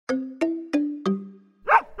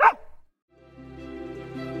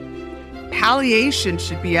palliation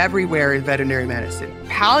should be everywhere in veterinary medicine.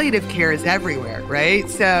 Palliative care is everywhere, right?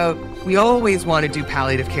 So we always want to do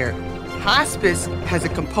palliative care. Hospice has a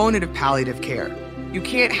component of palliative care. You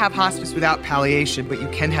can't have hospice without palliation, but you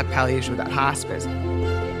can have palliation without hospice.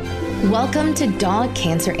 Welcome to Dog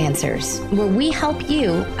Cancer Answers, where we help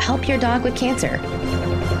you help your dog with cancer.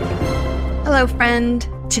 Hello, friend.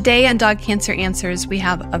 Today on Dog Cancer Answers, we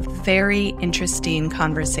have a very interesting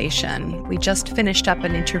conversation. We just finished up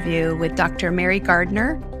an interview with Dr. Mary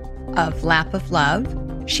Gardner of Lap of Love.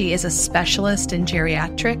 She is a specialist in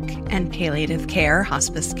geriatric and palliative care,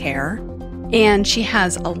 hospice care, and she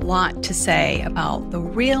has a lot to say about the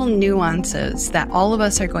real nuances that all of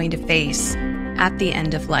us are going to face at the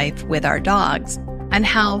end of life with our dogs, and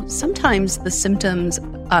how sometimes the symptoms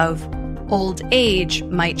of old age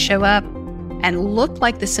might show up and look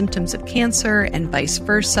like the symptoms of cancer and vice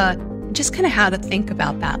versa, and just kind of how to think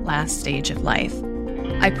about that last stage of life.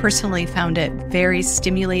 I personally found it very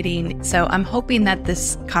stimulating, so I'm hoping that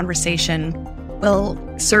this conversation will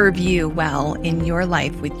serve you well in your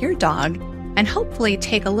life with your dog and hopefully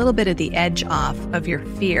take a little bit of the edge off of your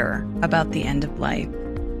fear about the end of life.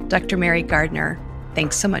 Dr. Mary Gardner,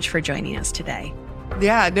 thanks so much for joining us today.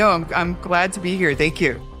 Yeah, no, I'm glad to be here. Thank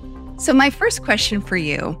you. So my first question for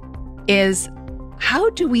you is, how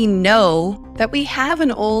do we know that we have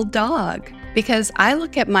an old dog? Because I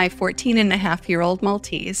look at my 14-and-a-half-year-old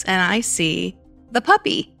Maltese and I see the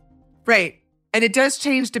puppy. Right. And it does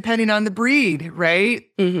change depending on the breed, right?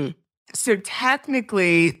 Mm-hmm. So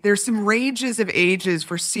technically, there's some ranges of ages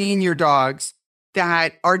for senior dogs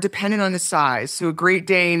that are dependent on the size. So a Great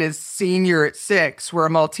Dane is senior at 6, where a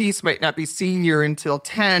Maltese might not be senior until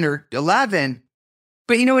 10 or 11.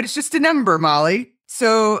 But you know what? It's just a number, Molly.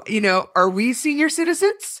 So, are we senior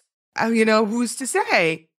citizens? Who's to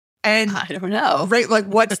say? And I don't know. Right. Like,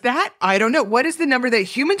 what's that? I don't know. What is the number that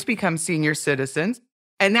humans become senior citizens?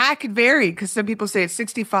 And that could vary because some people say it's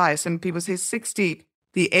 65. Some people say 60.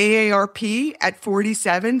 The AARP at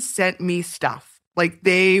 47 sent me stuff. Like,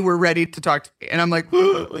 they were ready to talk to me. And I'm like,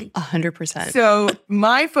 100%. So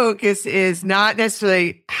my focus is not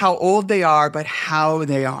necessarily how old they are, but how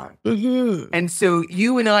they are. Mm-hmm. And so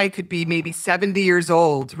you and I could be maybe 70 years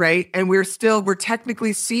old, right? And we're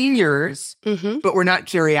technically seniors, Mm-hmm. but we're not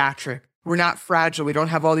geriatric. We're not fragile. We don't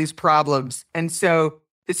have all these problems. And so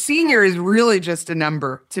the senior is really just a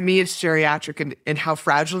number. To me, it's geriatric and how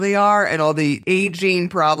fragile they are and all the aging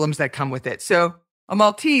problems that come with it. So a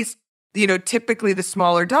Maltese, typically the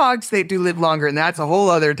smaller dogs, they do live longer. And that's a whole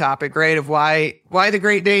other topic, right? Of why the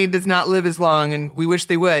Great Dane does not live as long. And we wish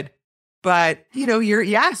they would. But,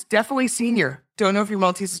 yes, definitely senior. Don't know if your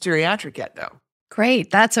Maltese is geriatric yet, though.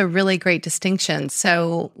 Great. That's a really great distinction.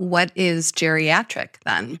 So what is geriatric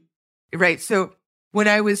then? Right. So when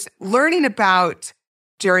I was learning about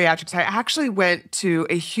geriatrics, I actually went to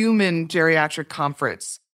a human geriatric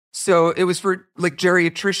conference. So it was for like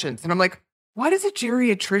geriatricians. And I'm like, what is a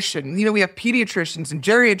geriatrician? We have pediatricians and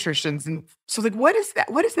geriatricians. And so like, what is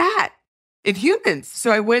that? What is that in humans?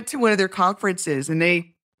 So I went to one of their conferences and it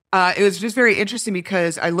was just very interesting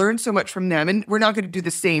because I learned so much from them. And we're not going to do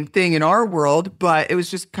the same thing in our world, but it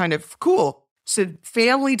was just kind of cool. So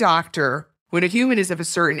family doctor, when a human is of a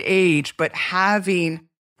certain age, but having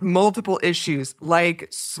multiple issues like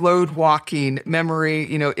slowed walking,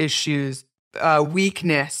 memory, issues,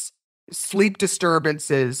 weakness, sleep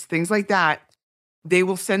disturbances, things like that, they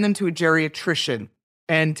will send them to a geriatrician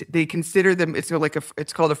and they consider them,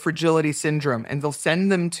 it's called a fragility syndrome, and they'll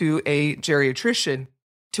send them to a geriatrician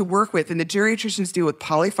to work with. And the geriatricians deal with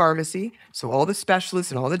polypharmacy. So all the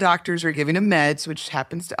specialists and all the doctors are giving them meds, which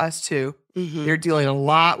happens to us too. Mm-hmm. They're dealing a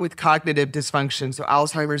lot with cognitive dysfunction. So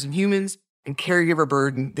Alzheimer's in humans and caregiver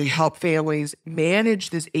burden. They help families manage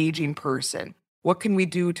this aging person. What can we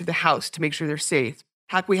do to the house to make sure they're safe?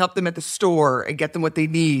 How can we help them at the store and get them what they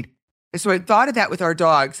need? And so I thought of that with our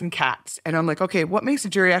dogs and cats. And I'm like, okay, what makes a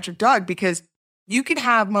geriatric dog? Because you could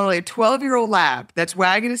have Molly, a 12-year-old lab that's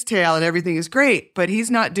wagging his tail and everything is great, but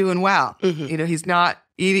he's not doing well. Mm-hmm. He's not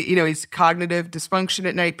eating, he's cognitive dysfunction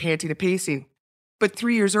at night, panting and pacing. But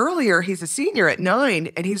 3 years earlier, he's a senior at 9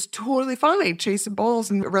 and he's totally fine, chasing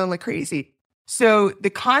balls and running like crazy. So the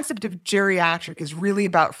concept of geriatric is really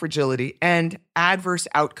about fragility and adverse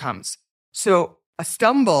outcomes. So a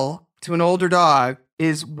stumble to an older dog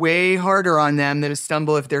is way harder on them than a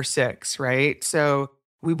stumble if they're 6, right? So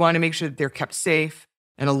we want to make sure that they're kept safe.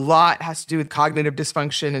 And a lot has to do with cognitive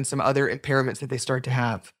dysfunction and some other impairments that they start to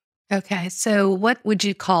have. Okay. So what would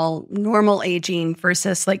you call normal aging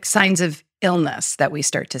versus like signs of illness that we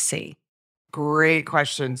start to see? Great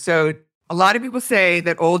question. So a lot of people say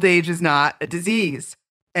that old age is not a disease.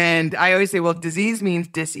 And I always say, well, disease means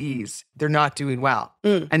dis-ease. They're not doing well.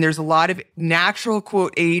 Mm. And there's a lot of natural,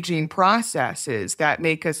 quote, aging processes that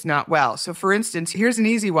make us not well. So for instance, here's an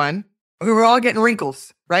easy one. We're all getting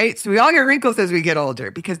wrinkles, right? So we all get wrinkles as we get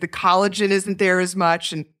older because the collagen isn't there as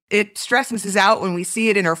much. And it stresses us out when we see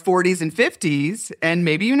it in our 40s and 50s and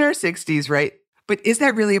maybe even our 60s, right? But is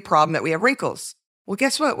that really a problem that we have wrinkles? Well,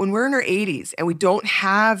 guess what? When we're in our 80s and we don't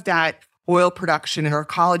have that oil production in our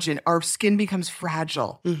collagen, our skin becomes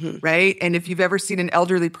fragile, right? And if you've ever seen an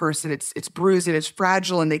elderly person, it's bruised and it's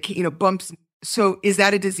fragile and they can't, bumps. So is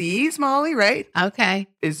that a disease, Molly, right? Okay.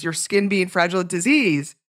 Is your skin being fragile a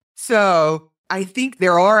disease? So I think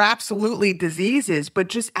there are absolutely diseases, but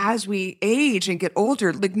just as we age and get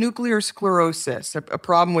older, like nuclear sclerosis, a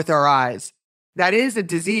problem with our eyes, that is a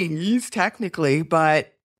disease technically,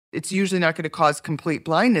 but it's usually not going to cause complete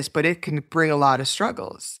blindness, but it can bring a lot of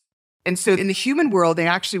struggles. And so in the human world, they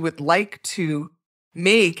actually would like to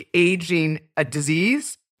make aging a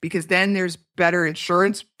disease because then there's better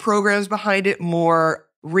insurance programs behind it, more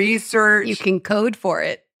research. You can code for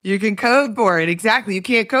it. You can code for it. Exactly. You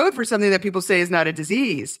can't code for something that people say is not a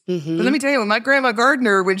disease. But let me tell you, when my grandma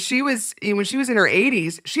Gardner, when she was in her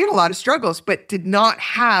 80s, she had a lot of struggles, but did not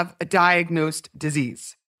have a diagnosed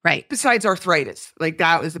disease. Right. Besides arthritis. Like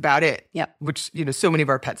that was about it. Yep. Which, so many of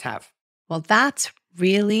our pets have. Well, that's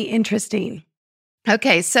really interesting.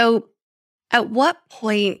 Okay. So at what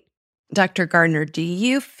point, Dr. Gardner, do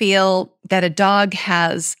you feel that a dog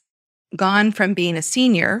has gone from being a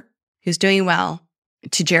senior who's doing well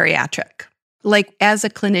to geriatric? Like as a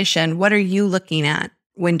clinician, what are you looking at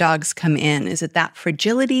when dogs come in? Is it that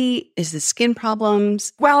fragility? Is it skin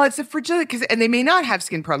problems? Well, it's a fragility and they may not have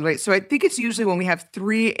skin problems, right? So I think it's usually when we have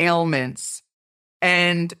 3 ailments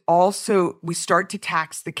and also we start to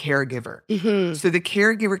tax the caregiver. So the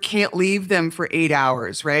caregiver can't leave them for 8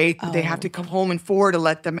 hours, right? Oh. They have to come home in 4 to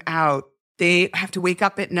let them out. They have to wake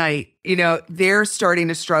up at night. They're starting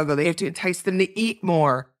to struggle. They have to entice them to eat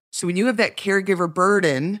more. So when you have that caregiver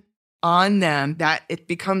burden on them, that it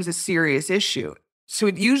becomes a serious issue. So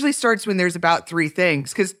it usually starts when there's about 3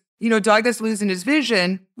 things. Because, dog that's losing his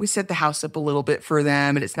vision, we set the house up a little bit for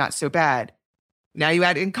them and it's not so bad. Now you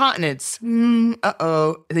add incontinence. And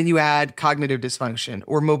then you add cognitive dysfunction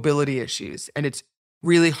or mobility issues. And it's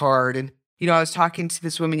really hard. And, I was talking to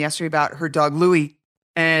this woman yesterday about her dog, Louie.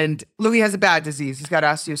 And Louie has a bad disease. He's got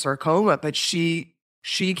osteosarcoma, but she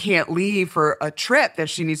can't leave for a trip that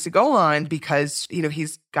she needs to go on because,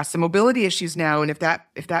 he's got some mobility issues now. And if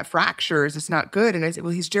that fractures, it's not good. And I said,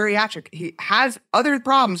 well, he's geriatric. He has other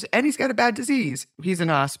problems and he's got a bad disease. He's in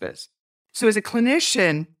hospice. So as a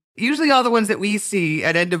clinician, usually all the ones that we see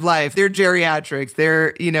at end of life, they're geriatrics.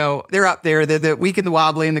 They're up there. They're the weak and the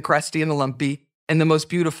wobbly and the crusty and the lumpy and the most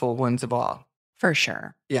beautiful ones of all. For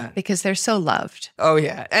sure. Yeah. Because they're so loved. Oh,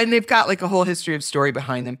 yeah. And they've got like a whole history of story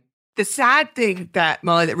behind them. The sad thing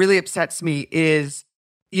Molly, that really upsets me is,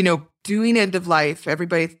 doing end of life,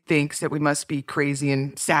 everybody thinks that we must be crazy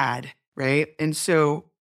and sad, right? And so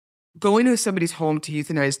going to somebody's home to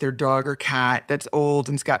euthanize their dog or cat that's old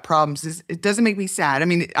and's got problems, it doesn't make me sad. I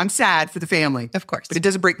mean, I'm sad for the family. Of course. But it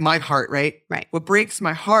doesn't break my heart, right? Right. What breaks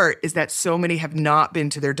my heart is that so many have not been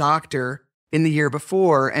to their doctor in the year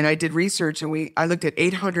before. And I did research and I looked at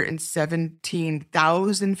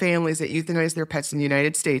 817,000 families that euthanize their pets in the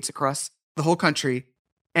United States across the whole country.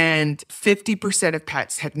 And 50% of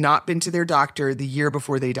pets had not been to their doctor the year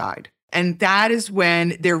before they died. And that is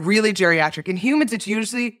when they're really geriatric. In humans, it's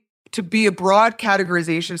usually, to be a broad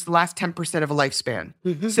categorization, it's the last 10% of a lifespan.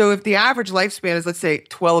 So if the average lifespan is, let's say,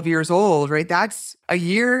 12 years old, right, that's a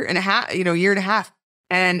year and a half.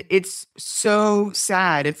 And it's so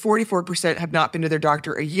sad. And 44% have not been to their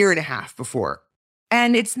doctor a year and a half before.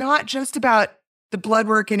 And it's not just about the blood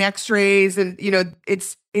work and x-rays and,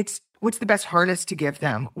 it's what's the best harness to give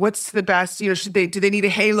them? What's the best, do they need a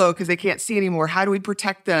halo because they can't see anymore? How do we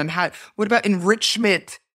protect them? What about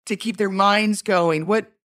enrichment to keep their minds going?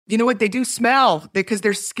 They do smell because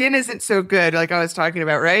their skin isn't so good, like I was talking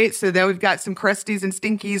about, right? So then we've got some crusties and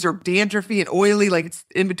stinkies or dandruffy and oily, like it's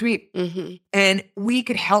in between. And we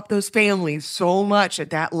could help those families so much at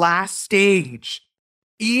that last stage,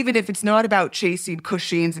 even if it's not about chasing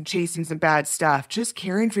Cushings and chasing some bad stuff, just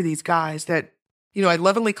caring for these guys that, I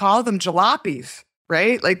lovingly call them jalopies,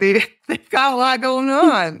 right? Like they've got a lot going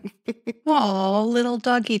on. Oh, little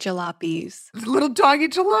doggy jalopies. Little doggy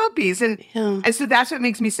jalopies. And so that's what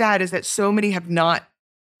makes me sad is that so many have not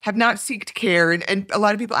seeked care. And a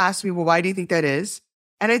lot of people ask me, well, why do you think that is?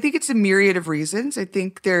 And I think it's a myriad of reasons. I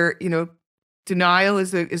think denial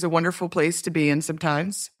is a wonderful place to be in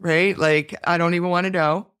sometimes, right? Like, I don't even want to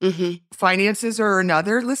know. Finances are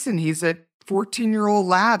another. Listen, he's a 14-year-old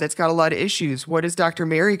lab that's got a lot of issues. What is Dr.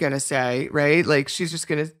 Mary going to say, right? Like, she's just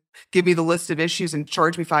going to give me the list of issues and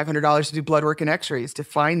charge me $500 to do blood work and x-rays to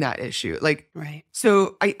find that issue. Like, Right.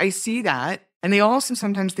 So I see that. And they also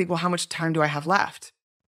sometimes think, well, how much time do I have left?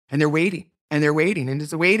 And they're waiting and they're waiting. And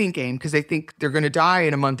it's a waiting game because they think they're going to die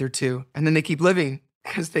in a month or two. And then they keep living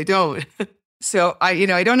because they don't. So I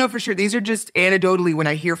don't know for sure. These are just anecdotally when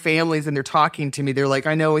I hear families and they're talking to me, they're like,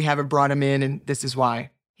 I know we haven't brought him in and this is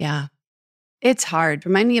why. Yeah. It's hard.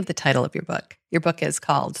 Remind me of the title of your book. Your book is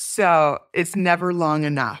called So It's Never Long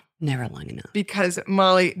Enough. Never Long Enough. Because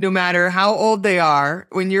Molly, no matter how old they are,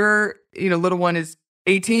 when your little one is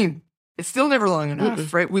 18, it's still never long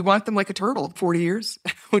enough, right? We want them like a turtle. 40 years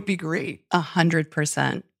would be great.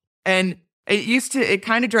 100%. And it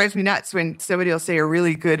kind of drives me nuts when somebody will say a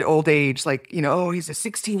really good old age, like, oh, he's a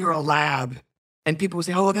 16-year-old lab. And people will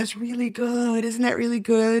say, oh, that's really good. Isn't that really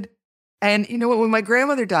good? And you know what? When my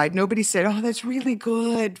grandmother died, nobody said, oh, that's really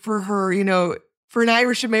good for her. For an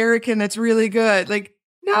Irish American, that's really good. Like,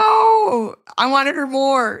 no, I wanted her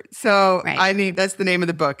more. So right. That's the name of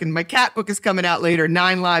the book. And my cat book is coming out later.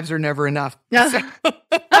 9 Lives Are Never Enough.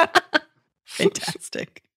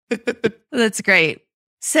 Fantastic. That's great.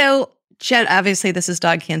 So, Jen, obviously this is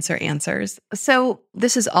Dog Cancer Answers. So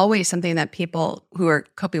this is always something that people who are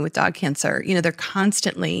coping with dog cancer, they're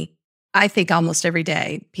constantly, I think almost every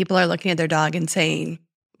day, people are looking at their dog and saying,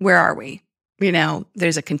 where are we?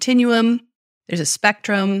 There's a continuum, there's a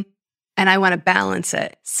spectrum, and I want to balance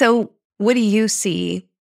it. So what do you see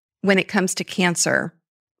when it comes to cancer?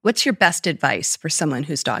 What's your best advice for someone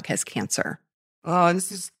whose dog has cancer? Oh,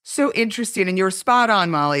 this is so interesting. And you're spot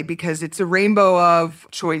on, Molly, because it's a rainbow of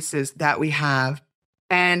choices that we have.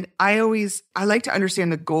 And I like to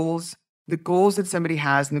understand the goals that somebody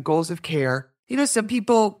has and the goals of care. Some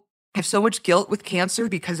people have so much guilt with cancer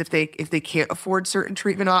because if they can't afford certain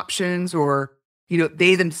treatment options or,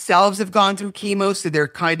 they themselves have gone through chemo, so they're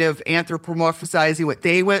kind of anthropomorphizing what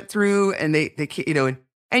they went through and they can't,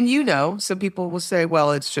 and some people will say,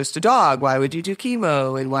 well, it's just a dog. Why would you do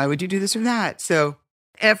chemo? And why would you do this or that? So,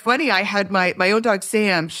 and funny, I had my own dog,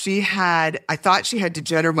 Sam. I thought she had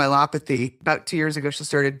degenerative myelopathy. About 2 years ago, she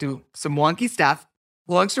started to do some wonky stuff.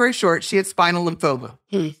 Long story short, she had spinal lymphoma.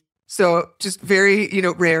 So just very,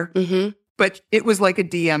 rare. Mm-hmm. But it was like a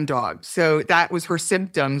DM dog. So that was her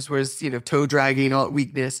symptoms was, toe dragging, all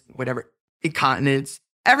weakness, whatever, incontinence.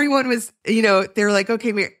 Everyone was, they were like,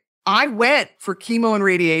 okay, Mary. I went for chemo and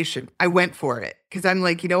radiation. I went for it because I'm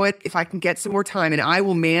like, you know what? If I can get some more time and I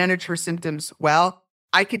will manage her symptoms well,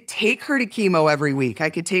 I could take her to chemo every week.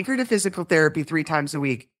 I could take her to physical therapy 3 times a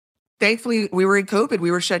week. Thankfully, we were in COVID.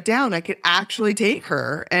 We were shut down. I could actually take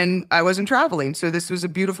her and I wasn't traveling. So this was a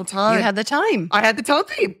beautiful time. You had the time. I had the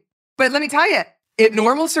time. But let me tell you, in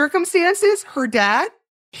normal circumstances, her dad,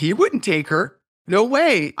 he wouldn't take her. No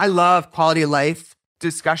way. I love quality of life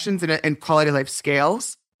discussions and quality of life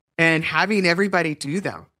scales. And having everybody do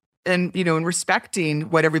them and, and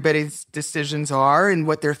respecting what everybody's decisions are and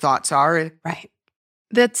what their thoughts are. Right.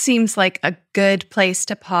 That seems like a good place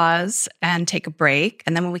to pause and take a break.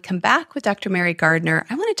 And then when we come back with Dr. Mary Gardner,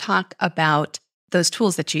 I want to talk about those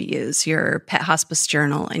tools that you use, your Pet Hospice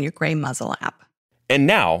Journal and your Gray Muzzle app. And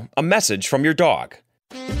now, a message from your dog.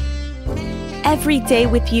 Every day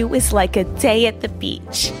with you is like a day at the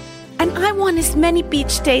beach. And I want as many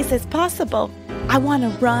beach days as possible. I want to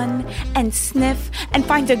run and sniff and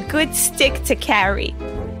find a good stick to carry.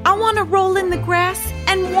 I want to roll in the grass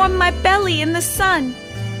and warm my belly in the sun.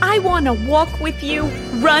 I want to walk with you,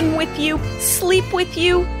 run with you, sleep with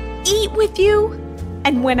you, eat with you.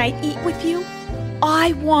 And when I eat with you,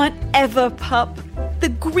 I want Everpup. The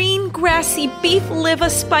green, grassy beef liver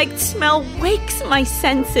spiked smell wakes my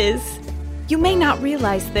senses. You may not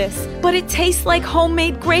realize this, but it tastes like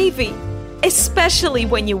homemade gravy, especially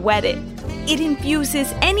when you wet it. It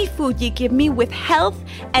infuses any food you give me with health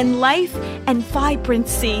and life and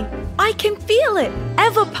vibrancy. I can feel it.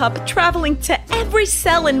 Everpup traveling to every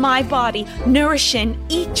cell in my body, nourishing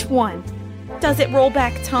each one. Does it roll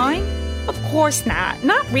back time? Of course not.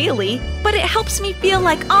 Not really. But it helps me feel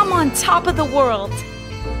like I'm on top of the world.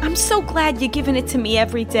 I'm so glad you're giving it to me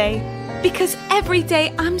every day. Because every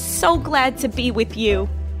day I'm so glad to be with you.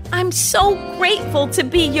 I'm so grateful to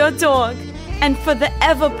be your dog. And for the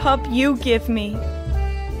Everpup you give me.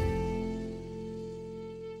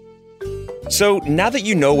 So now that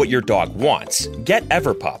you know what your dog wants, get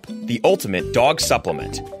Everpup, the ultimate dog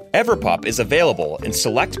supplement. Everpup is available in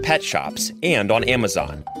select pet shops and on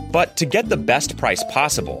Amazon. But to get the best price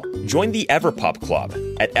possible, join the Everpup Club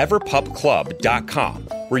at everpupclub.com,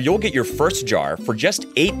 where you'll get your first jar for just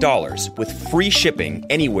 $8 with free shipping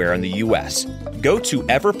anywhere in the U.S. Go to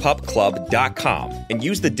everpupclub.com and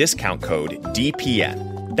use the discount code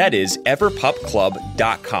DPN. That is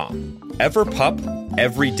everpupclub.com. Everpup,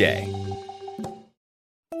 every day.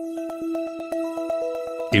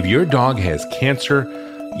 If your dog has cancer,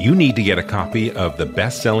 you need to get a copy of the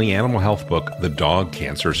best-selling animal health book, The Dog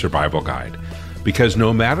Cancer Survival Guide. Because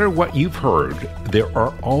no matter what you've heard, there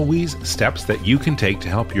are always steps that you can take to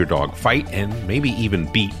help your dog fight and maybe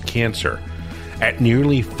even beat cancer. At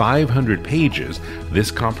nearly 500 pages, this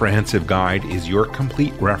comprehensive guide is your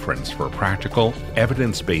complete reference for practical,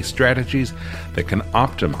 evidence-based strategies that can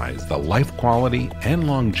optimize the life quality and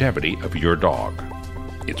longevity of your dog.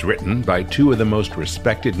 It's written by two of the most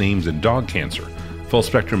respected names in dog cancer,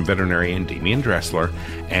 full-spectrum veterinarian Damian Dressler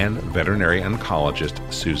and veterinary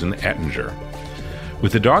oncologist Susan Ettinger.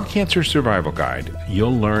 With the Dog Cancer Survival Guide,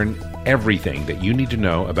 you'll learn everything that you need to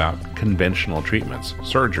know about conventional treatments,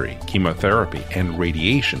 surgery, chemotherapy, and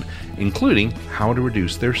radiation, including how to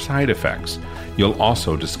reduce their side effects. You'll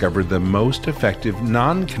also discover the most effective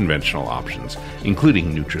non-conventional options,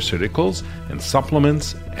 including nutraceuticals and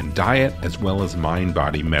supplements and diet, as well as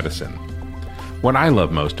mind-body medicine. What I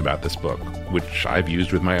love most about this book, which I've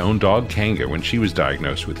used with my own dog Kanga when she was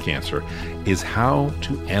diagnosed with cancer, is how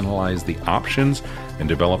to analyze the options and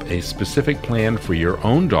develop a specific plan for your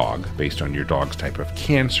own dog based on your dog's type of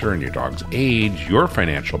cancer and your dog's age, your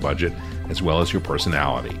financial budget, as well as your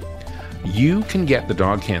personality. You can get the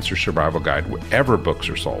Dog Cancer Survival Guide wherever books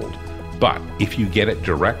are sold, but if you get it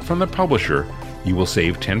direct from the publisher, you will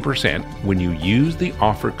save 10% when you use the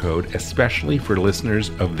offer code, especially for listeners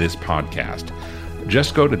of this podcast.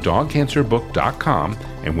 Just go to dogcancerbook.com,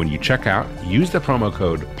 and when you check out, use the promo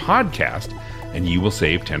code PODCAST, and you will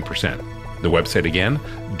save 10%. The website again,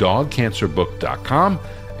 dogcancerbook.com,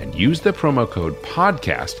 and use the promo code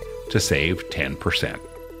PODCAST to save 10%.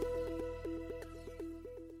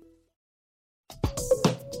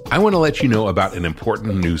 I want to let you know about an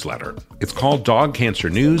important newsletter. It's called Dog Cancer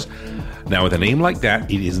News. Now, with a name like that,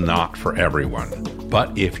 it is not for everyone.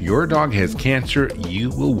 But if your dog has cancer, you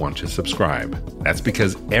will want to subscribe. That's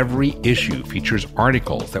because every issue features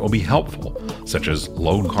articles that will be helpful, such as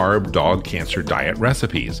low-carb dog cancer diet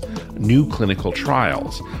recipes, new clinical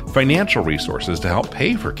trials, financial resources to help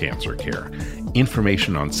pay for cancer care,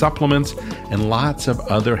 information on supplements, and lots of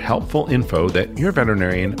other helpful info that your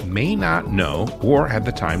veterinarian may not know or have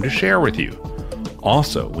the time to share with you.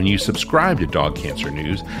 Also, when you subscribe to Dog Cancer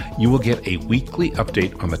News, you will get a weekly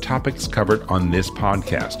update on the topics covered on this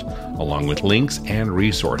podcast, along with links and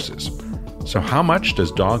resources. So how much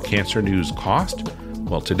does Dog Cancer News cost?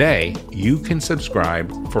 Well, today, you can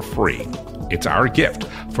subscribe for free. It's our gift.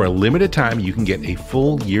 For a limited time, you can get a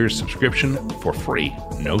full year's subscription for free,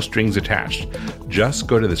 no strings attached. Just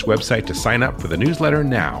go to this website to sign up for the newsletter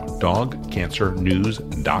now,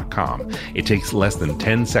 dogcancernews.com. It takes less than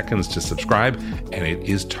 10 seconds to subscribe, and it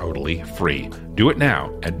is totally free. Do it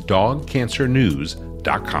now at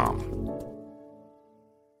dogcancernews.com.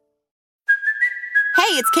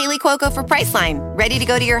 Hey, it's Kaylee Cuoco for Priceline. Ready to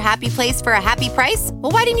go to your happy place for a happy price?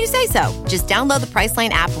 Well, why didn't you say so? Just download the Priceline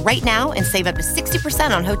app right now and save up to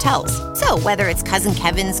 60% on hotels. So whether it's Cousin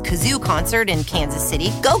Kevin's Kazoo Concert in Kansas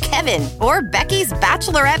City, go Kevin, or Becky's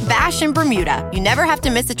Bachelorette Bash in Bermuda, you never have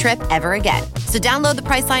to miss a trip ever again. So download the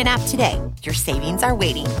Priceline app today. Your savings are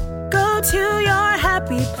waiting. Go to your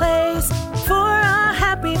happy place for a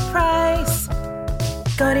happy price.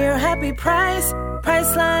 Go to your happy price,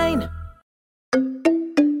 Priceline.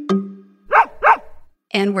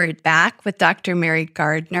 And we're back with Dr. Mary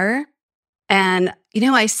Gardner. And,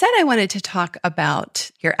 I said I wanted to talk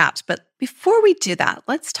about your apps, but before we do that,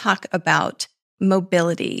 let's talk about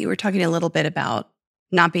mobility. You were talking a little bit about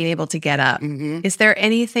not being able to get up. Mm-hmm. Is there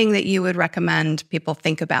anything that you would recommend people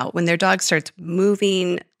think about when their dog starts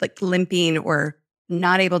moving, like limping or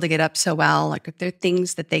not able to get up so well? Like, are there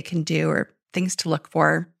things that they can do or things to look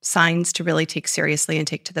for, signs to really take seriously and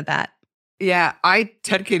take to the vet? Yeah, I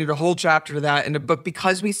dedicated a whole chapter to that in a book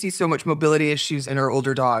because we see so much mobility issues in our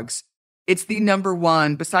older dogs. It's the number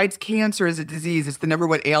one, besides cancer as a disease, it's the number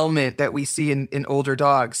one ailment that we see in older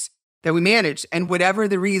dogs that we manage. And whatever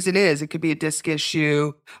the reason is, it could be a disc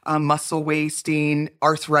issue, muscle wasting,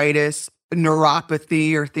 arthritis,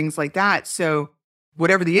 neuropathy, or things like that. So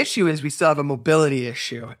whatever the issue is, we still have a mobility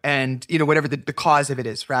issue and, whatever the cause of it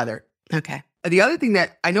is, rather. Okay. The other thing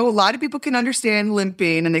that I know a lot of people can understand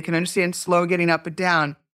limping and they can understand slow getting up and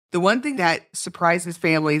down. The one thing that surprises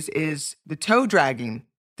families is the toe dragging.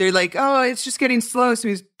 They're like, oh, it's just getting slow, so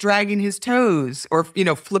he's dragging his toes or,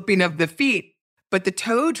 flipping of the feet. But the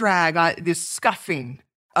toe drag, this scuffing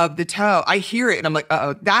of the toe, I hear it and I'm like,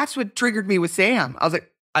 uh-oh. That's what triggered me with Sam. I was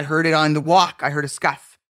like, I heard it on the walk. I heard a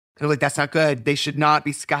scuff. They're like, that's not good. They should not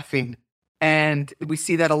be scuffing. And we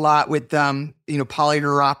see that a lot with,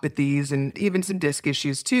 polyneuropathies and even some disc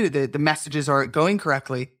issues too. The messages aren't going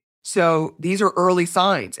correctly. So these are early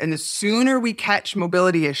signs. And the sooner we catch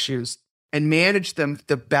mobility issues and manage them,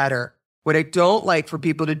 the better. What I don't like for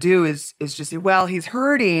people to do is just say, well, he's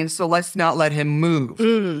hurting, so let's not let him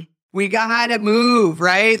move. We got to move,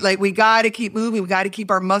 right? Like we got to keep moving. We got to keep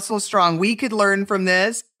our muscles strong. We could learn from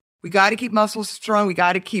this. We got to keep muscles strong. We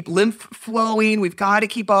got to keep lymph flowing. We've got to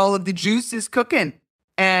keep all of the juices cooking.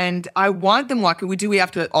 And I want them walking. We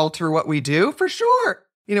have to alter what we do for sure.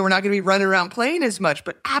 We're not going to be running around playing as much,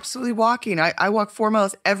 but absolutely walking. I walk 4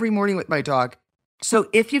 miles every morning with my dog. So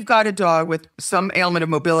if you've got a dog with some ailment of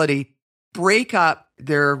mobility, break up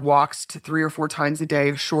their walks to 3 or 4 times a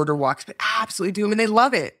day, shorter walks, but absolutely do them. And they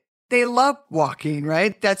love it. They love walking,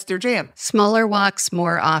 right? That's their jam. Smaller walks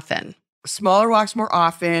more often. Smaller walks more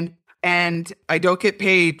often. And I don't get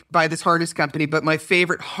paid by this harness company, but my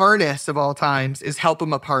favorite harness of all times is Help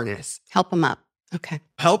 'em Up harness. Help 'em up. Okay.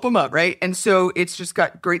 Help 'em up, right? And so it's just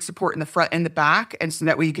got great support in the front and the back. And so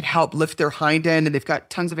that way you can help lift their hind end, and they've got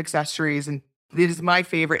tons of accessories. And it is my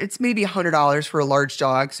favorite. It's maybe $100 for a large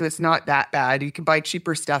dog, so it's not that bad. You can buy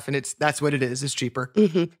cheaper stuff, and that's what it is. It's cheaper.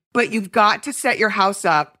 Mm-hmm. But you've got to set your house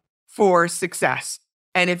up for success.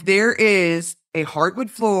 And if there is a hardwood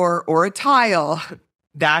floor or a tile,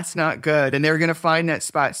 that's not good. And they're going to find that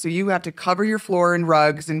spot. So you have to cover your floor in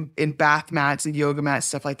rugs and in bath mats and yoga mats,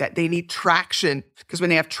 stuff like that. They need traction, because when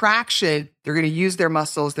they have traction, they're going to use their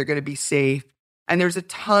muscles. They're going to be safe. And there's a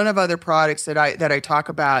ton of other products that I talk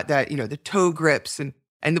about, that, the toe grips and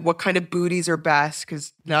what kind of booties are best,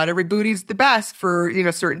 because not every booty's the best for,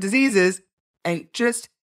 certain diseases. And just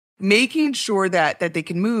making sure that they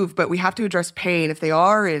can move, but we have to address pain if they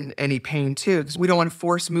are in any pain too, because we don't want to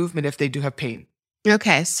force movement if they do have pain.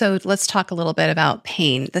 Okay, so let's talk a little bit about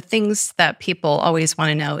pain. The things that people always want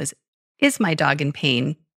to know is my dog in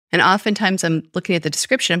pain? And oftentimes I'm looking at the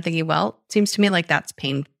description, I'm thinking, well, it seems to me like that's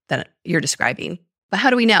pain that you're describing. But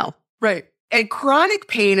how do we know? Right. And chronic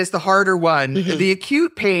pain is the harder one. Mm-hmm. The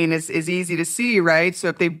acute pain is easy to see, right? So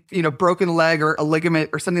if they've, broken a leg or a ligament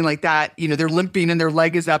or something like that, they're limping and their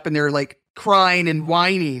leg is up and they're like crying and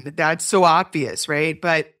whining. That's so obvious, right?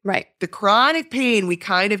 But right. The chronic pain, we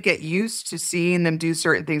kind of get used to seeing them do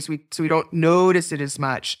certain things, so we don't notice it as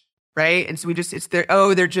much, right? And so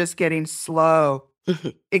they're just getting slow. Mm-hmm.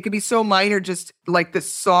 It could be so minor, just like the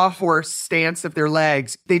sawhorse stance of their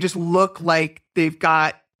legs. They just look like they've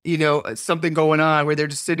got, something going on where they're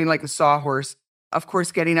just sitting like a sawhorse. Of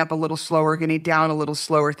course, getting up a little slower, getting down a little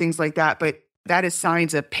slower, things like that. But that is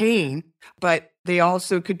signs of pain. But they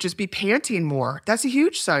also could just be panting more. That's a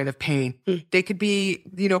huge sign of pain. They could be,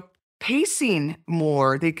 pacing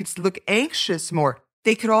more. They could look anxious more.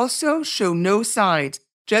 They could also show no signs.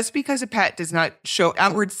 Just because a pet does not show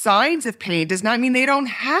outward signs of pain does not mean they don't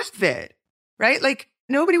have it, right? Like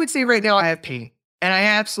nobody would say right now, I have pain. And I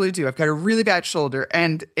absolutely do. I've got a really bad shoulder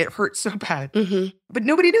and it hurts so bad. Mm-hmm. But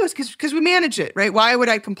nobody knows because we manage it, right? Why would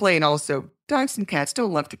I complain also? Dogs and cats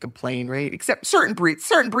don't love to complain, right? Except certain breeds.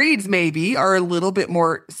 Certain breeds maybe are a little bit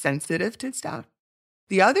more sensitive to stuff.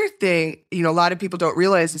 The other thing, a lot of people don't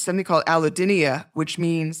realize is something called allodynia, which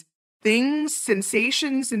means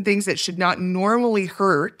sensations and things that should not normally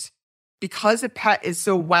hurt. Because a pet is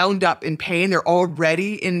so wound up in pain, they're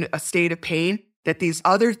already in a state of pain, that these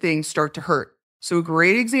other things start to hurt. So a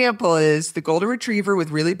great example is the golden retriever with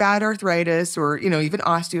really bad arthritis or, even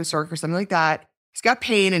osteosarc or something like that. He's got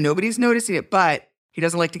pain and nobody's noticing it, but he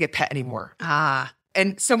doesn't like to get pet anymore.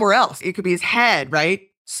 And somewhere else, it could be his head, right?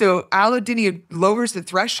 So allodynia lowers the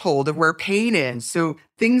threshold of where pain is. So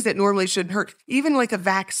things that normally shouldn't hurt, even like a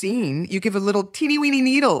vaccine, you give a little teeny weeny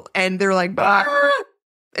needle and they're like, bah!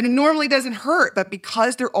 And it normally doesn't hurt, but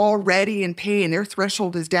because they're already in pain, their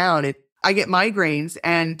threshold is down. I get migraines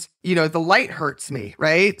and, the light hurts me,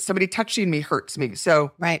 right? Somebody touching me hurts me.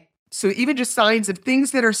 So, right. So even just signs of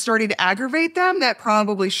things that are starting to aggravate them that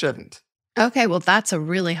probably shouldn't. Okay, well, that's a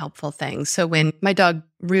really helpful thing. So when my dog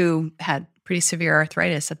Rue had pretty severe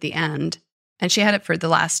arthritis at the end, and she had it for the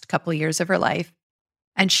last couple of years of her life,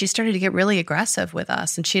 and she started to get really aggressive with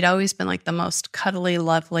us. And she'd always been like the most cuddly,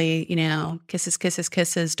 lovely, kisses, kisses,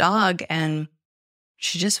 kisses dog. And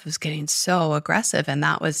she just was getting so aggressive. And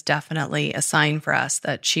that was definitely a sign for us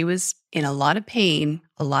that she was in a lot of pain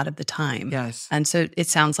a lot of the time. Yes. And so it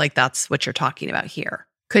sounds like that's what you're talking about here.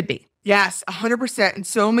 Could be. Yes, 100%. And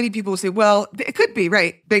so many people will say, well, it could be,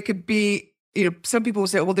 right? They could be, some people will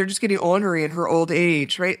say, well, they're just getting ornery in her old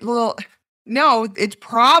age, right? Well, no, it's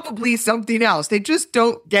probably something else. They just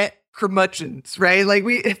don't get curmudgeons, right? Like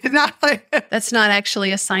it's not like... That's not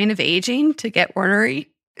actually a sign of aging to get ornery?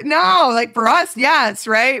 No, like for us, yes,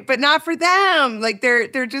 right? But not for them. Like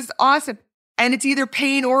they're just awesome. And it's either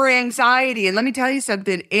pain or anxiety. And let me tell you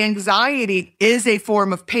something, anxiety is a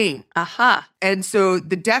form of pain. Aha. And so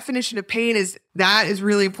the definition of pain is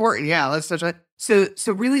really important. Yeah, let's touch on it.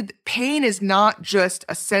 So really pain is not just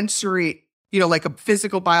a sensory, like a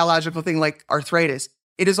physical, biological thing like arthritis.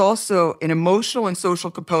 It is also an emotional and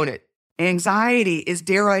social component. Anxiety is,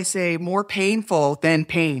 dare I say, more painful than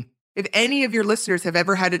pain. If any of your listeners have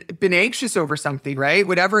ever been anxious over something, right?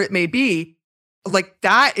 Whatever it may be, like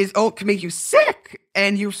that can make you sick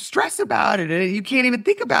and you stress about it and you can't even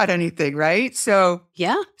think about anything, right? So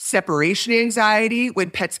yeah, separation anxiety,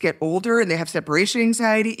 when pets get older and they have separation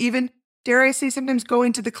anxiety, even dare I say sometimes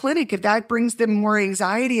going to the clinic, if that brings them more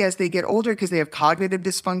anxiety as they get older because they have cognitive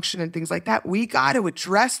dysfunction and things like that, we got to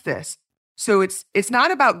address this. So it's not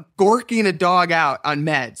about gorking a dog out on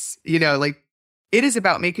meds, it is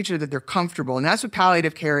about making sure that they're comfortable. And that's what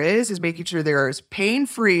palliative care is making sure they're as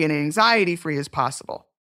pain-free and anxiety-free as possible.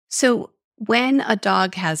 So when a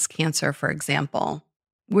dog has cancer, for example,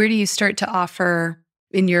 where do you start to offer,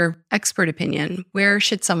 in your expert opinion, where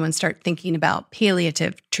should someone start thinking about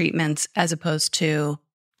palliative treatments as opposed to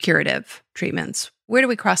curative treatments? Where do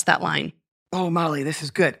we cross that line? Oh, Molly, this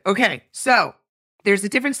is good. Okay, so there's a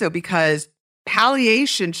difference, though, because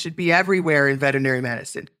palliation should be everywhere in veterinary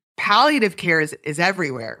medicine. Palliative care is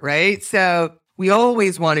everywhere, right? So we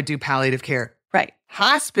always want to do palliative care. Right.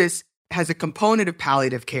 Hospice has a component of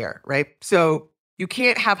palliative care, right? So you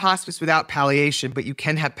can't have hospice without palliation, but you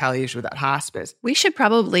can have palliation without hospice. We should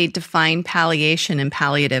probably define palliation and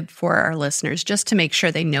palliative for our listeners just to make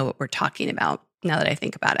sure they know what we're talking about now that I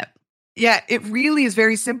think about it. Yeah, it really is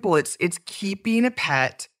very simple. It's keeping a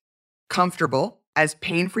pet comfortable, as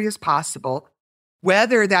pain-free as possible,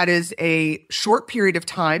 whether that is a short period of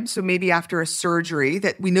time, so maybe after a surgery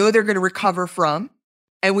that we know they're going to recover from,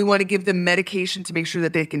 and we want to give them medication to make sure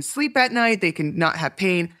that they can sleep at night, they can not have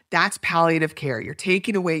pain. That's palliative care. You're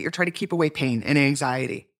trying to keep away pain and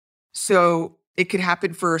anxiety. So it could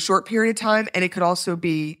happen for a short period of time, and it could also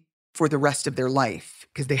be for the rest of their life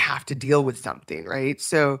because they have to deal with something, right?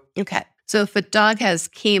 So okay. So if a dog has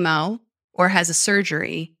chemo or has a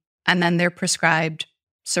surgery, and then they're prescribed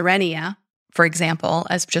Cerenia, for example,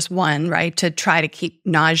 as just one, right, to try to keep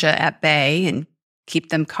nausea at bay and keep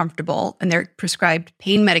them comfortable. And they're prescribed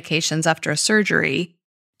pain medications after a surgery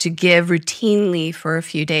to give routinely for a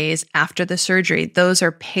few days after the surgery. Those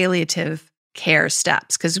are palliative care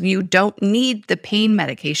steps because you don't need the pain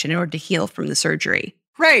medication in order to heal from the surgery.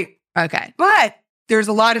 Right. Okay. But there's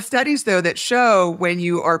a lot of studies, though, that show when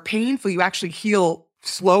you are painful, you actually heal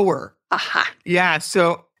slower. Aha. Yeah.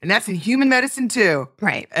 And that's in human medicine too.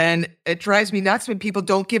 Right. And it drives me nuts when people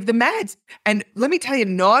don't give the meds. And let me tell you,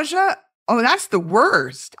 nausea, that's the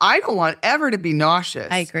worst. I don't want ever to be nauseous.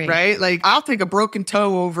 I agree. Right? Like I'll take a broken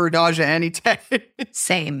toe over nausea any day.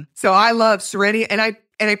 Same. So I love Cerenia and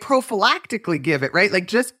I prophylactically give it, right? Like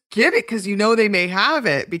just give it because they may have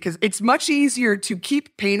it because it's much easier to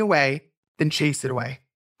keep pain away than chase it away.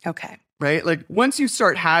 Okay. Right? Like once you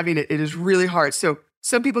start having it, it is really hard. So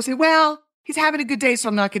some people say, well, he's having a good day, so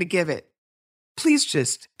I'm not going to give it. Please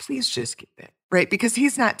just give it, right? Because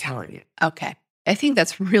he's not telling you. Okay. I think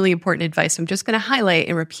that's really important advice. I'm just going to highlight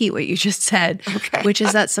and repeat what you just said, okay. Which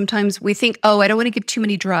is that sometimes we think, I don't want to give too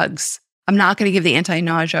many drugs. I'm not going to give the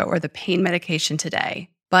anti-nausea or the pain medication today.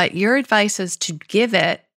 But your advice is to give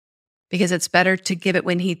it because it's better to give it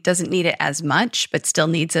when he doesn't need it as much, but still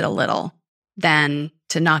needs it a little than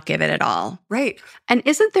to not give it at all. Right. And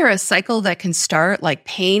isn't there a cycle that can start like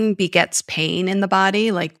pain begets pain in the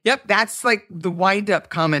body? Like, yep, that's like the wind-up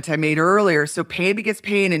comment I made earlier. So pain begets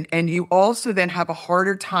pain, and you also then have a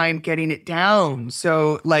harder time getting it down.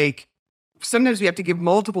 So like sometimes we have to give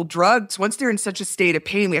multiple drugs. Once they're in such a state of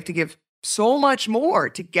pain, we have to give so much more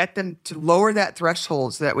to get them to lower that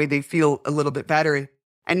threshold so that way they feel a little bit better.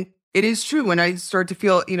 And it is true. When I start to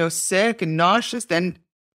feel, sick and nauseous, then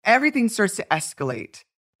everything starts to escalate.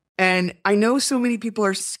 And I know so many people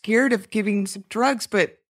are scared of giving some drugs,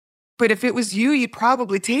 but if it was you, you'd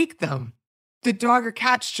probably take them. The dog or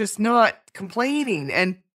cat's just not complaining.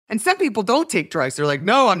 And some people don't take drugs. They're like,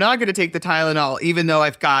 no, I'm not going to take the Tylenol, even though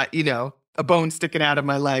I've got, a bone sticking out of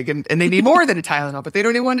my leg and they need more than a Tylenol, but they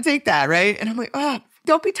don't even want to take that, right? And I'm like,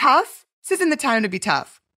 don't be tough. This isn't the time to be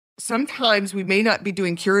tough. Sometimes we may not be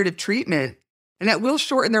doing curative treatment, and that will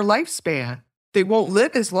shorten their lifespan. They won't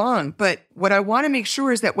live as long. But what I want to make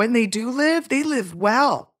sure is that when they do live, they live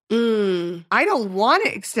well. I don't want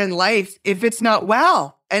to extend life if it's not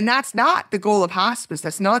well. And that's not the goal of hospice.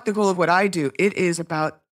 That's not the goal of what I do. It is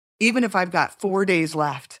about, even if I've got 4 days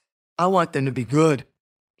left, I want them to be good.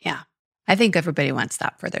 Yeah. I think everybody wants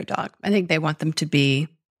that for their dog. I think they want them to be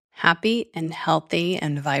happy and healthy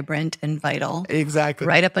and vibrant and vital. Exactly.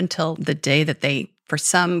 Right up until the day that they, for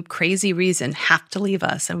some crazy reason, have to leave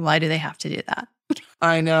us. And why do they have to do that?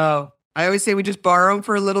 I know. I always say we just borrow them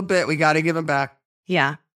for a little bit. We got to give them back.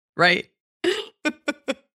 Yeah. Right.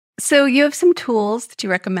 So you have some tools that you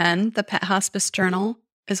recommend. The Pet Hospice Journal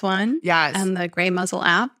is one. Yes. And the Gray Muzzle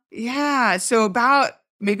app. Yeah. So about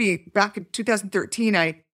maybe back in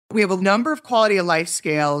 2013, we have a number of quality of life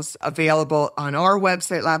scales available on our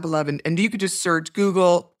website, Lab 11. And you could just search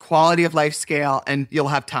Google quality of life scale and you'll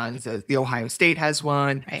have tons. The Ohio State has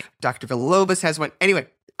one. Right. Dr. Villalobos has one. Anyway,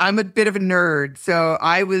 I'm a bit of a nerd. So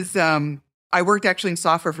I worked actually in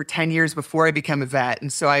software for 10 years before I became a vet.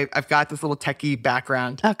 And so I've got this little techie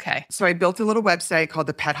background. Okay. So I built a little website called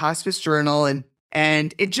the Pet Hospice Journal.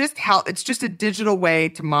 And it just helped. It's just a digital way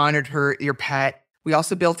to monitor your pet. We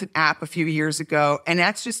also built an app a few years ago. And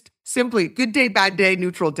that's just simply good day, bad day,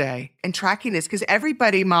 neutral day. And tracking this, because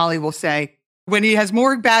everybody, Molly, will say, when he has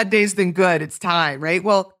more bad days than good, it's time, right?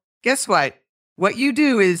 Well, guess what? What you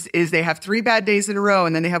do is they have 3 bad days in a row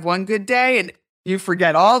and then they have one good day and you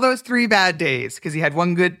forget all those 3 bad days because he had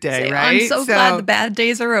one good day, Say, right? I'm so glad the bad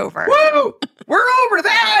days are over. Woo! We're over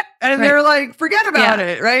that. And Right. they're like, forget about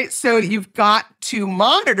it, right? So you've got to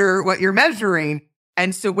monitor what you're measuring.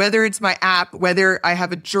 And so whether it's my app, whether I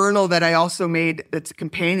have a journal that I also made that's a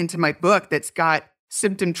companion to my book that's got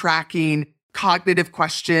symptom tracking, cognitive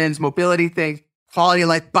questions, mobility things, quality of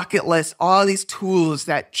life, bucket list, all these tools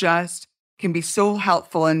that just can be so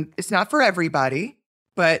helpful. And it's not for everybody,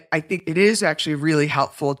 but I think it is actually really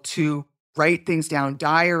helpful to write things down,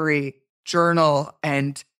 diary, journal,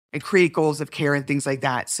 and create goals of care and things like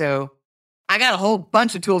that. So I got a whole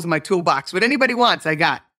bunch of tools in my toolbox. What anybody wants, I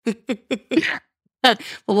got. Well,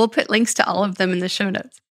 we'll put links to all of them in the show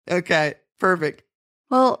notes. Okay, perfect.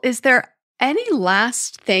 Well, is there any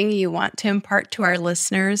last thing you want to impart to our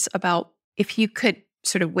listeners about if you could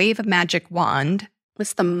sort of wave a magic wand,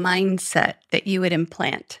 what's the mindset that you would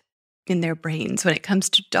implant in their brains when it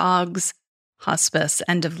comes to dogs, hospice,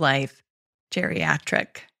 end of life,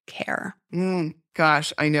 geriatric care?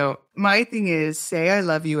 Gosh, I know. My thing is say I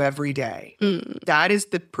love you every day. That is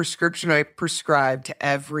the prescription I prescribe to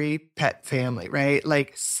every pet family, right?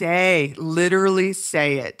 Like literally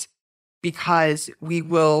say it, because we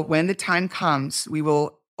will, when the time comes, we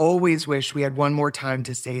will always wish we had one more time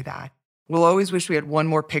to say that. We'll always wish we had one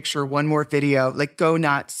more picture, one more video, like go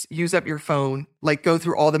nuts, use up your phone, like go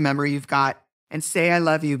through all the memory you've got and say I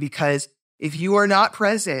love you, because if you are not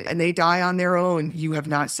present and they die on their own, you have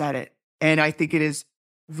not said it. And I think it is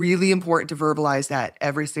really important to verbalize that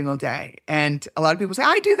every single day. And a lot of people say,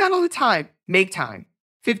 I do that all the time. Make time.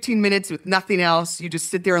 15 minutes with nothing else. You just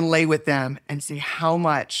sit there and lay with them and say how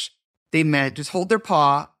much they meant. Just hold their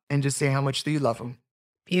paw and just say how much do you love them.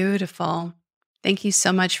 Beautiful. Thank you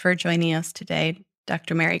so much for joining us today,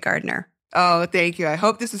 Dr. Mary Gardner. Oh, thank you. I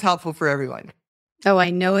hope this is helpful for everyone. Oh,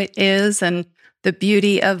 I know it is. And the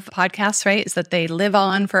beauty of podcasts, right, is that they live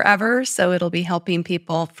on forever. So it'll be helping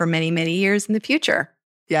people for many, many years in the future.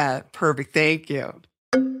 Yeah, perfect. Thank you.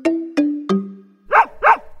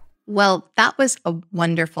 Well, that was a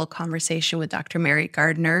wonderful conversation with Dr. Mary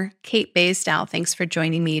Gardner. Kate Basedow, thanks for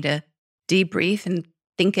joining me to debrief and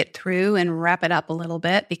think it through and wrap it up a little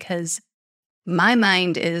bit, because my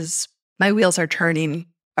wheels are turning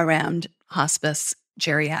around hospice,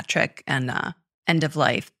 geriatric, and end of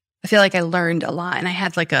life. I feel like I learned a lot, and I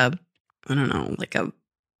had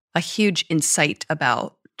a huge insight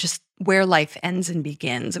about just where life ends and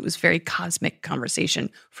begins. It was very cosmic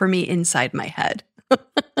conversation for me inside my head.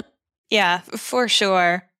 Yeah, for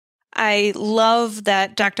sure. I love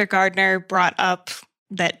that Dr. Gardner brought up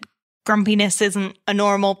that grumpiness isn't a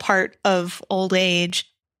normal part of old age,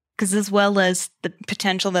 because as well as the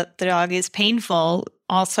potential that the dog is painful,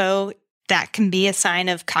 also that can be a sign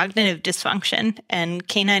of cognitive dysfunction. And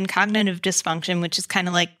canine cognitive dysfunction, which is kind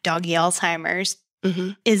of like doggy Alzheimer's,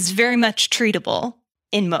 is very much treatable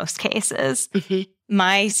in most cases.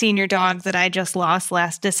 My senior dog that I just lost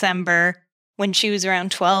last December, when she was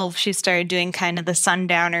around 12, she started doing kind of the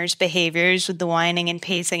sundowners behaviors with the whining and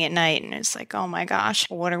pacing at night. And it's like, oh my gosh,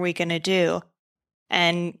 what are we going to do?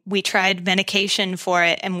 And we tried medication for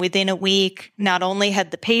it. And within a week, not only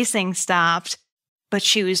had the pacing stopped, but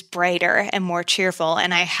she was brighter and more cheerful.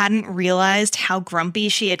 And I hadn't realized how grumpy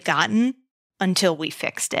she had gotten until we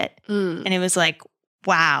fixed it. And it was like,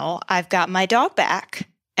 wow, I've got my dog back.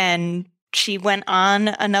 And she went on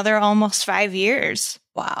another almost 5 years.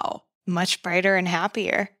 Wow. Much brighter and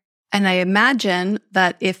happier. And I imagine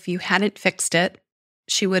that if you hadn't fixed it,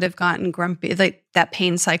 she would have gotten grumpy, like that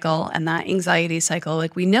pain cycle and that anxiety cycle.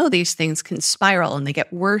 Like we know these things can spiral and they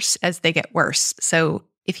get worse as they get worse. So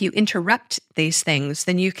if you interrupt these things,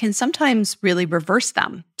 then you can sometimes really reverse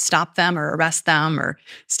them, stop them or arrest them or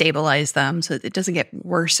stabilize them so that it doesn't get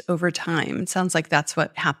worse over time. It sounds like that's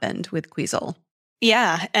what happened with Queasel.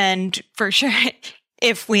 Yeah. And for sure,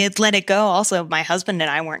 if we had let it go, also my husband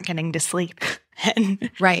and I weren't getting to sleep.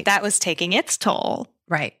 And right. That was taking its toll.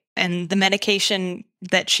 Right. And the medication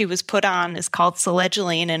that she was put on is called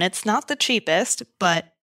Selegiline, and it's not the cheapest,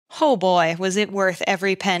 but oh boy, was it worth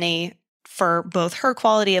every penny for both her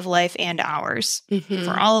quality of life and ours,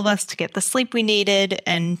 for all of us to get the sleep we needed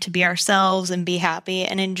and to be ourselves and be happy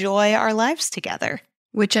and enjoy our lives together.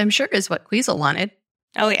 Which I'm sure is what Queasel wanted.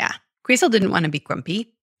 Oh, yeah. Queasel didn't want to be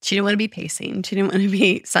grumpy. She didn't want to be pacing. She didn't want to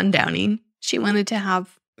be sundowning. She wanted to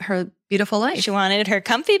have her beautiful life. She wanted her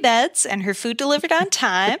comfy beds and her food delivered on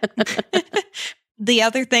time. The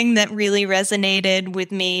other thing that really resonated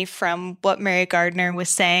with me from what Mary Gardner was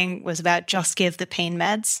saying was about just give the pain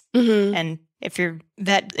meds. And if your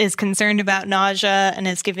vet is concerned about nausea and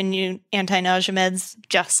has given you anti-nausea meds,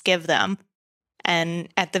 just give them. And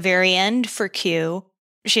at the very end for Q,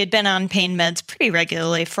 she had been on pain meds pretty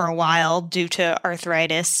regularly for a while due to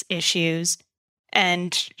arthritis issues.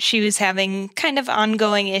 And she was having kind of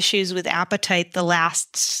ongoing issues with appetite the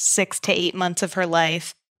last 6 to 8 months of her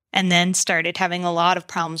life, and then started having a lot of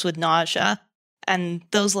problems with nausea. And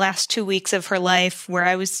those last 2 weeks of her life, where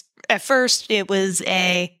I was, at first, it was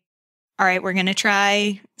all right, we're going to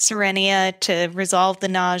try Cerenia to resolve the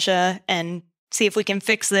nausea and see if we can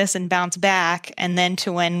fix this and bounce back. And then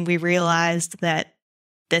to when we realized that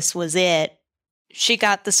this was it, she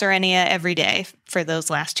got the Cerenia every day for those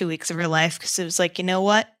last 2 weeks of her life, because it was like, you know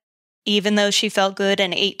what? Even though she felt good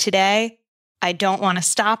and ate today, I don't want to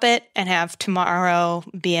stop it and have tomorrow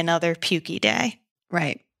be another pukey day.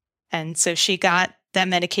 Right. And so she got that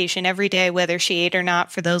medication every day, whether she ate or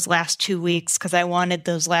not, for those last 2 weeks, because I wanted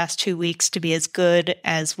those last 2 weeks to be as good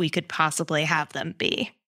as we could possibly have them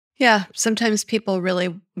be. Yeah. Sometimes people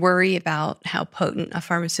really worry about how potent a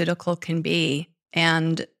pharmaceutical can be.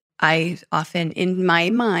 And I often, in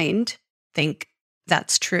my mind, think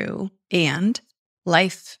that's true. And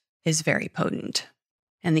life is very potent.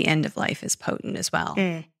 And the end of life is potent as well.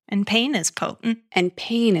 And pain is potent. And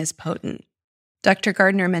pain is potent. Dr.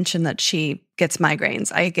 Gardner mentioned that she gets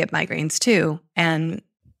migraines. I get migraines too. And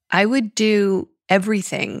I would do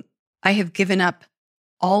everything. I have given up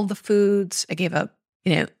all the foods. I gave up,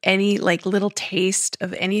 any like little taste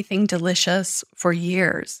of anything delicious for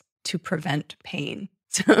years to prevent pain.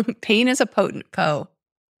 So pain is a potent foe,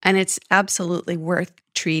 and it's absolutely worth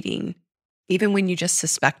treating, even when you just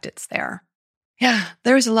suspect it's there. Yeah,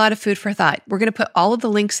 there's a lot of food for thought. We're going to put all of the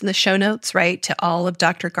links in the show notes, right, to all of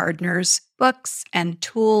Dr. Gardner's books and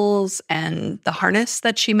tools and the harness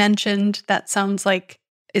that she mentioned. That sounds like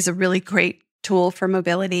is a really great tool for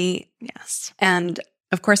mobility. Yes. And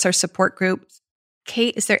of course, our support group.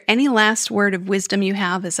 Kate, is there any last word of wisdom you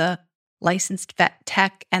have as a licensed vet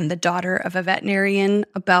tech and the daughter of a veterinarian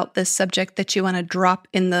about this subject that you want to drop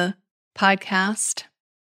in the podcast?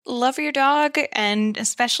 Love your dog, and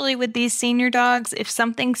especially with these senior dogs, if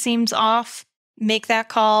something seems off, make that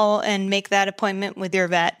call and make that appointment with your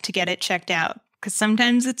vet to get it checked out. Because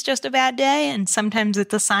sometimes it's just a bad day, and sometimes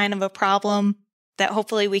it's a sign of a problem that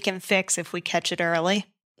hopefully we can fix if we catch it early.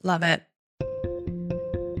 Love it.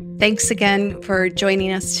 Thanks again for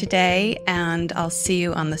joining us today, and I'll see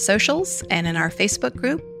you on the socials and in our Facebook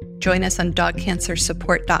group. Join us on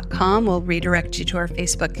dogcancersupport.com. We'll redirect you to our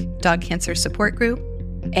Facebook Dog Cancer Support group.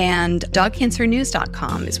 And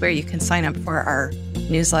dogcancernews.com is where you can sign up for our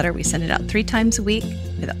newsletter. We send it out 3 times a week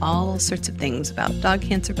with all sorts of things about dog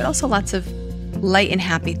cancer, but also lots of light and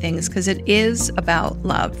happy things, because it is about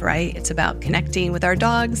love, right? It's about connecting with our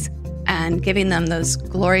dogs and giving them those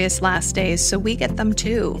glorious last days so we get them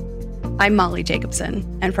too. I'm Molly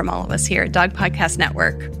Jacobson, and from all of us here at Dog Podcast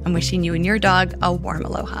Network, I'm wishing you and your dog a warm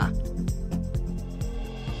aloha.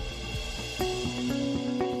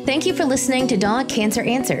 Thank you for listening to Dog Cancer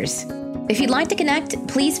Answers. If you'd like to connect,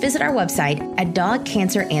 please visit our website at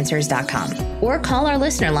dogcanceranswers.com or call our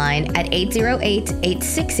listener line at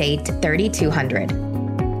 808-868-3200.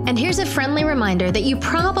 And here's a friendly reminder that you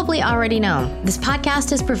probably already know. This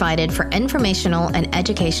podcast is provided for informational and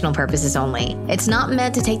educational purposes only. It's not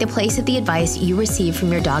meant to take the place of the advice you receive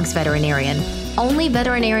from your dog's veterinarian. Only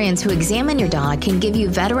veterinarians who examine your dog can give you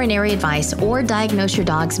veterinary advice or diagnose your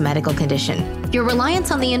dog's medical condition. Your reliance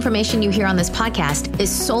on the information you hear on this podcast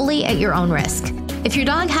is solely at your own risk. If your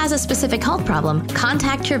dog has a specific health problem,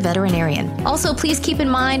 contact your veterinarian. Also, please keep in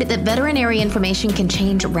mind that veterinary information can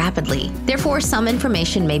change rapidly. Therefore, some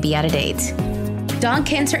information may be out of date. Dog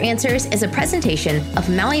Cancer Answers is a presentation of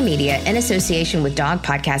Maui Media in association with Dog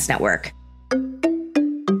Podcast Network.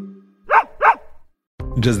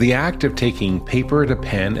 Does the act of taking paper to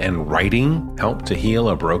pen and writing help to heal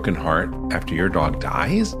a broken heart after your dog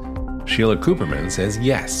dies? Sheila Cooperman says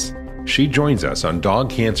yes. She joins us on Dog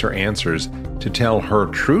Cancer Answers to tell her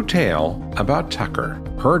true tale about Tucker,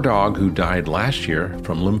 her dog who died last year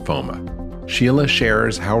from lymphoma. Sheila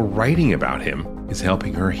shares how writing about him is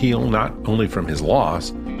helping her heal not only from his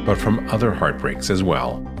loss, but from other heartbreaks as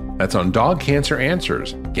well. That's on Dog Cancer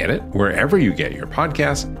Answers. Get it wherever you get your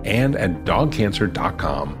podcasts and at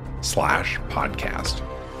dogcancer.com/podcast.